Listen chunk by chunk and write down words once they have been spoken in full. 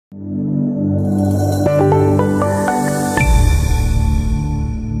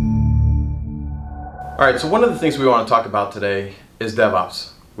All right, so one of the things we want to talk about today is DevOps.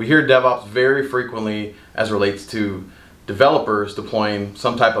 We hear DevOps very frequently as it relates to developers deploying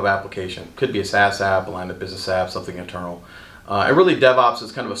some type of application. Could be a SaaS app, a line of business app, something internal. And really DevOps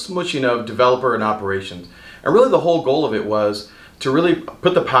is kind of a smushing of developer and operations. And really the whole goal of it was to really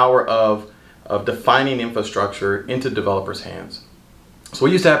put the power of defining infrastructure into developers' hands. So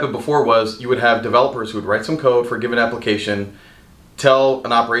what used to happen before was you would have developers who would write some code for a given application, tell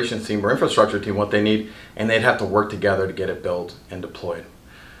an operations team or infrastructure team what they need, and they'd have to work together to get it built and deployed.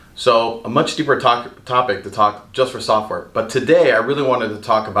 So a much deeper topic to talk just for software. But today I really wanted to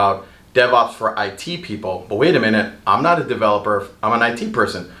talk about DevOps for IT people. But wait a minute, I'm not a developer, I'm an IT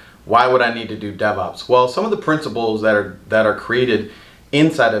person. Why would I need to do DevOps? Well, some of the principles that are created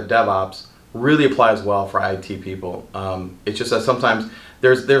inside of DevOps really applies well for IT people. It's just that sometimes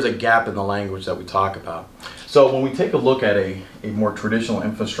there's a gap in the language that we talk about. So when we take a look at a more traditional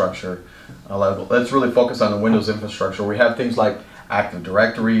infrastructure, let's really focus on the Windows infrastructure. We have things like Active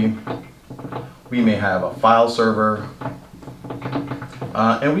Directory, we may have a file server,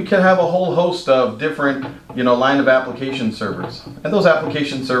 and we can have a whole host of different line of application servers. And those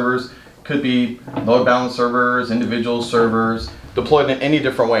application servers could be load balance servers, individual servers, deployed in any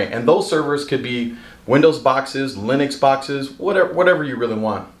different way. And those servers could be Windows boxes, Linux boxes, whatever you really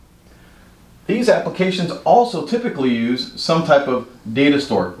want. These applications also typically use some type of data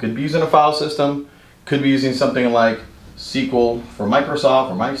store. Could be using a file system, could be using something like SQL for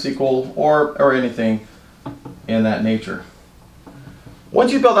Microsoft or MySQL or anything in that nature.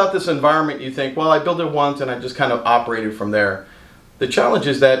 Once you build out this environment, you think, well, I built it once and I just kind of operated from there. The challenge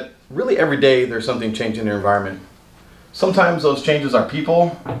is that really every day there's something changing in your environment. Sometimes those changes are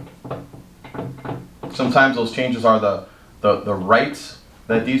people. Sometimes those changes are the rights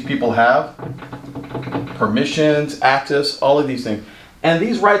that these people have, permissions, access, all of these things. And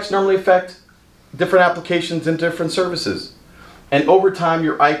these rights normally affect different applications and different services. And over time,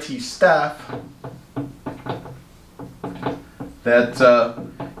 your IT staff that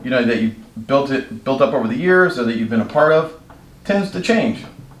you built up over the years or that you've been a part of tends to change.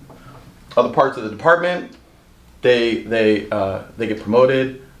 Other parts of the department, they get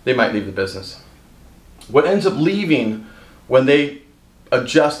promoted, they might leave the business. What ends up leaving when they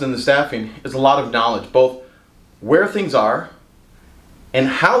adjust in the staffing is a lot of knowledge, both where things are and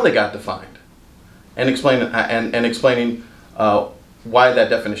how they got defined, and explaining why that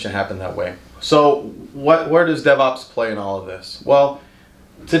definition happened that way. So where does DevOps play in all of this? Well,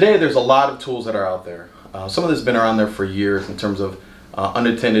 today there's a lot of tools that are out there. Some of this has been around there for years in terms of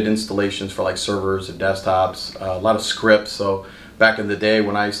unattended installations for like servers and desktops, a lot of scripts. So back in the day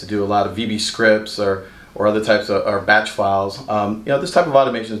when I used to do a lot of VB scripts or other types of or batch files, this type of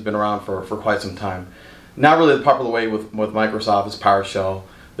automation has been around for quite some time. Now really the popular way with Microsoft is PowerShell.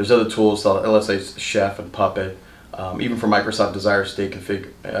 There's other tools, let's say Chef and Puppet, even for Microsoft Desired State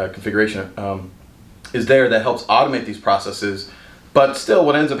configuration is there that helps automate these processes. But still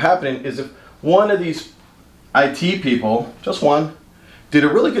what ends up happening is if one of these IT people, just one, did a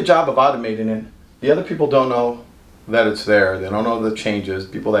really good job of automating it, the other people don't know that it's there. They don't know the changes.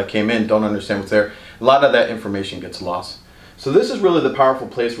 People that came in don't understand what's there. A lot of that information gets lost. So this is really the powerful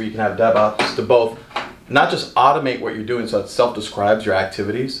place where you can have DevOps to both not just automate what you're doing so it self-describes your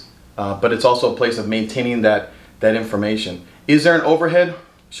activities, but it's also a place of maintaining that information. Is there an overhead?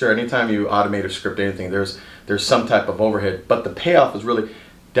 Sure, anytime you automate or script anything, there's some type of overhead, but the payoff is really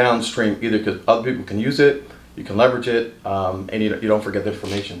downstream, either because other people can use it, you can leverage it, and you don't forget the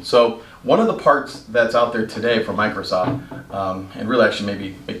information. So one of the parts that's out there today from Microsoft, and really I should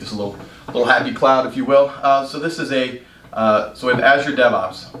maybe make this a little happy cloud, if you will. So this is so we have Azure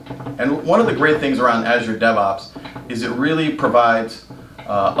DevOps. And one of the great things around Azure DevOps is it really provides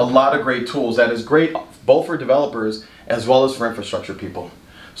a lot of great tools that is great both for developers as well as for infrastructure people.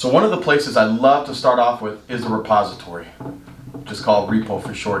 So one of the places I love to start off with is the repository, just called repo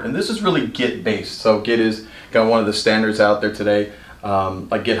for short. And this is really Git based. So Git is kind of one of the standards out there today.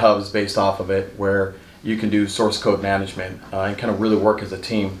 Like GitHub is based off of it, where you can do source code management and kind of really work as a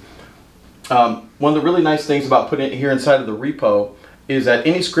team. One of the really nice things about putting it here inside of the repo is that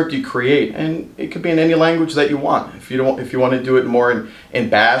any script you create, and it could be in any language that you want. If you want to do it more in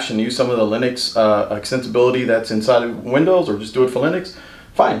Bash and use some of the Linux extensibility that's inside of Windows, or just do it for Linux,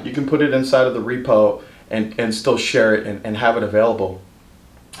 fine. You can put it inside of the repo and still share it and have it available.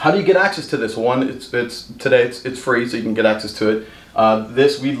 How do you get access to this? One, today it's free, so you can get access to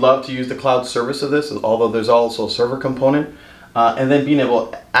it. We'd love to use the cloud service of this, although there's also a server component, and then being able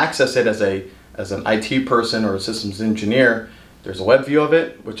to access it as an IT person or a systems engineer. There's a web view of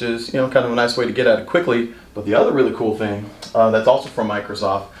it, which is kind of a nice way to get at it quickly. But the other really cool thing that's also from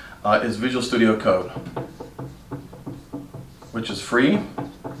Microsoft is Visual Studio Code, which is free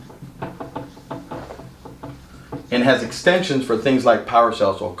and has extensions for things like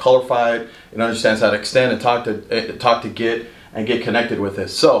PowerShell. So Colorify, it understands how to extend and talk to Git and get connected with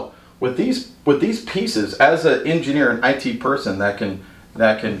this. So with these pieces, as an engineer, an IT person that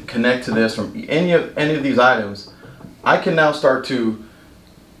can connect to this from any of these items, I can now start to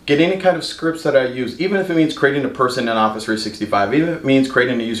get any kind of scripts that I use, even if it means creating a person in Office 365, even if it means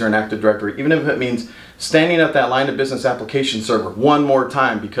creating a user in Active Directory, even if it means standing up that line of business application server one more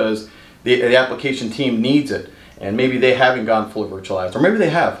time because the application team needs it, and maybe they haven't gone fully virtualized, or maybe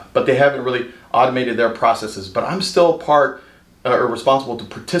they have, but they haven't really automated their processes, but I'm still part or responsible to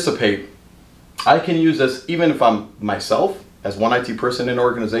participate. I can use this even if I'm myself, as one IT person in an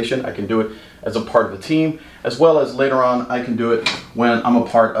organization. I can do it as a part of a team, as well as later on I can do it when I'm a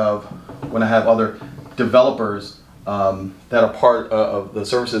part of, when I have other developers that are part of the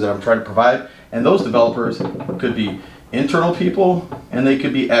services that I'm trying to provide. And those developers could be internal people and they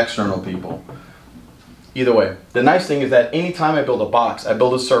could be external people. Either way, the nice thing is that anytime I build a box, I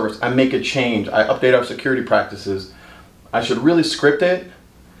build a service, I make a change, I update our security practices, I should really script it,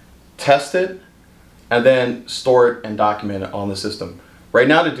 test it, and then store it and document it on the system. Right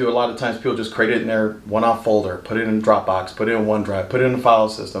now, to do, a lot of times people just create it in their one-off folder, put it in Dropbox, put it in OneDrive, put it in a file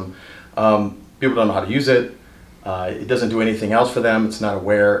system. People don't know how to use it. It doesn't do anything else for them. It's not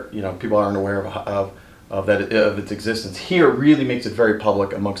aware, people aren't aware of its existence. Here it really makes it very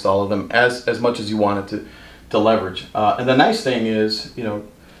public amongst all of them, as much as you want it to leverage. And the nice thing is,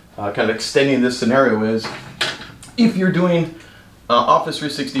 kind of extending this scenario is, if you're doing Office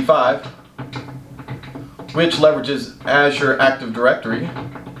 365, which leverages Azure Active Directory,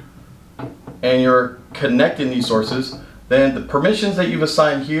 and you're connecting these sources, then the permissions that you've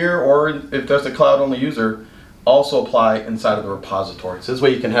assigned here, or if there's a cloud-only user, also apply inside of the repository. So this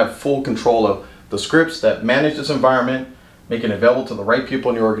way you can have full control of the scripts that manage this environment, make it available to the right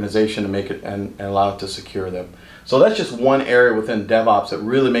people in your organization, and make it and allow it to secure them. So that's just one area within DevOps that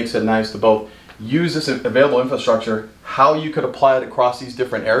really makes it nice to both use this available infrastructure, how you could apply it across these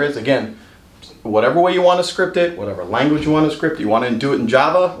different areas. Again, whatever way you want to script it, whatever language you want to script, you want to do it in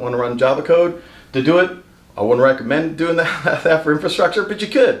Java, want to run Java code to do it, I wouldn't recommend doing that for infrastructure, but you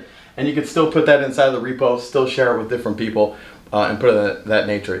could. And you could still put that inside of the repo, still share it with different people, and put it of that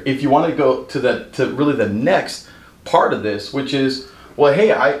nature. If you want to go to really the next part of this, which is, well,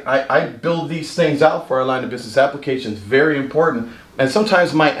 hey, I build these things out for our line of business applications, very important. And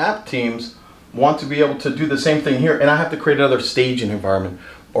sometimes my app teams want to be able to do the same thing here, and I have to create another staging environment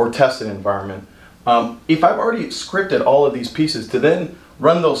or testing environment. If I've already scripted all of these pieces to then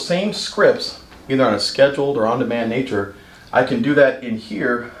run those same scripts, either on a scheduled or on-demand nature, I can do that in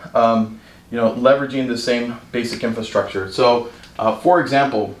here, leveraging the same basic infrastructure. So, for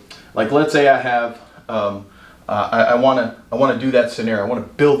example, like let's say I have, I want to do that scenario. I want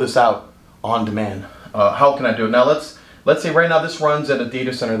to build this out on demand. How can I do it? Now let's say right now this runs at a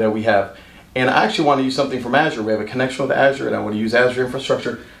data center that we have, and I actually want to use something from Azure. We have a connection with Azure, and I want to use Azure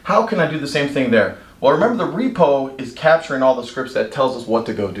infrastructure. How can I do the same thing there? Well, remember the repo is capturing all the scripts that tells us what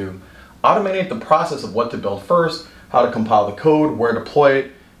to go do. Automating the process of what to build first, how to compile the code, where to deploy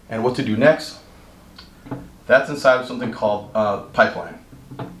it, and what to do next. That's inside of something called pipeline.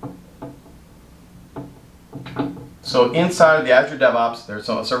 So inside of the Azure DevOps, there's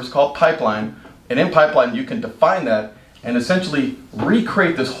a service called pipeline, and in pipeline you can define that and essentially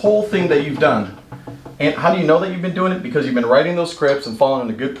recreate this whole thing that you've done. And how do you know that you've been doing it? Because you've been writing those scripts and following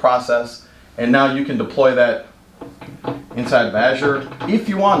a good process, and now you can deploy that inside of Azure if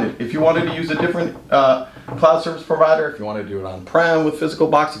you wanted. If you wanted to use a different cloud service provider, if you want to do it on-prem with physical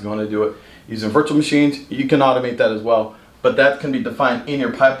box, if you want to do it using virtual machines, you can automate that as well. But that can be defined in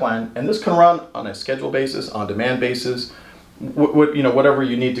your pipeline, and this can run on a schedule basis, on demand basis, whatever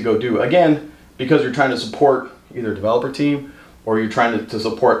you need to go do. Again, because you're trying to support either a developer team or you're trying to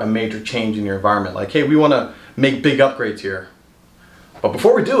support a major change in your environment. Like, hey, we want to make big upgrades here, but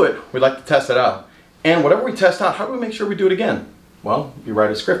before we do it, we'd like to test it out. And whatever we test out, how do we make sure we do it again? Well, you write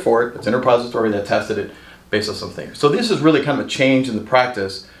a script for it. It's in a repository that tested it based on something. So this is really kind of a change in the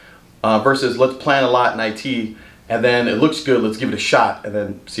practice versus let's plan a lot in IT and then it looks good, let's give it a shot and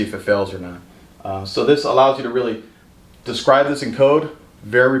then see if it fails or not. So this allows you to really describe this in code,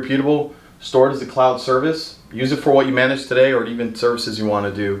 very repeatable, store it as a cloud service, use it for what you manage today or even services you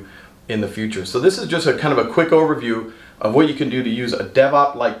want to do in the future. So this is just a kind of a quick overview of what you can do to use a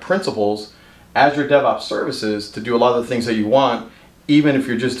DevOps-like principles, Azure DevOps services, to do a lot of the things that you want, even if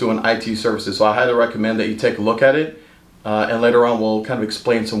you're just doing IT services. So I highly recommend that you take a look at it, and later on we'll kind of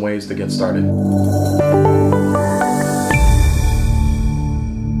explain some ways to get started.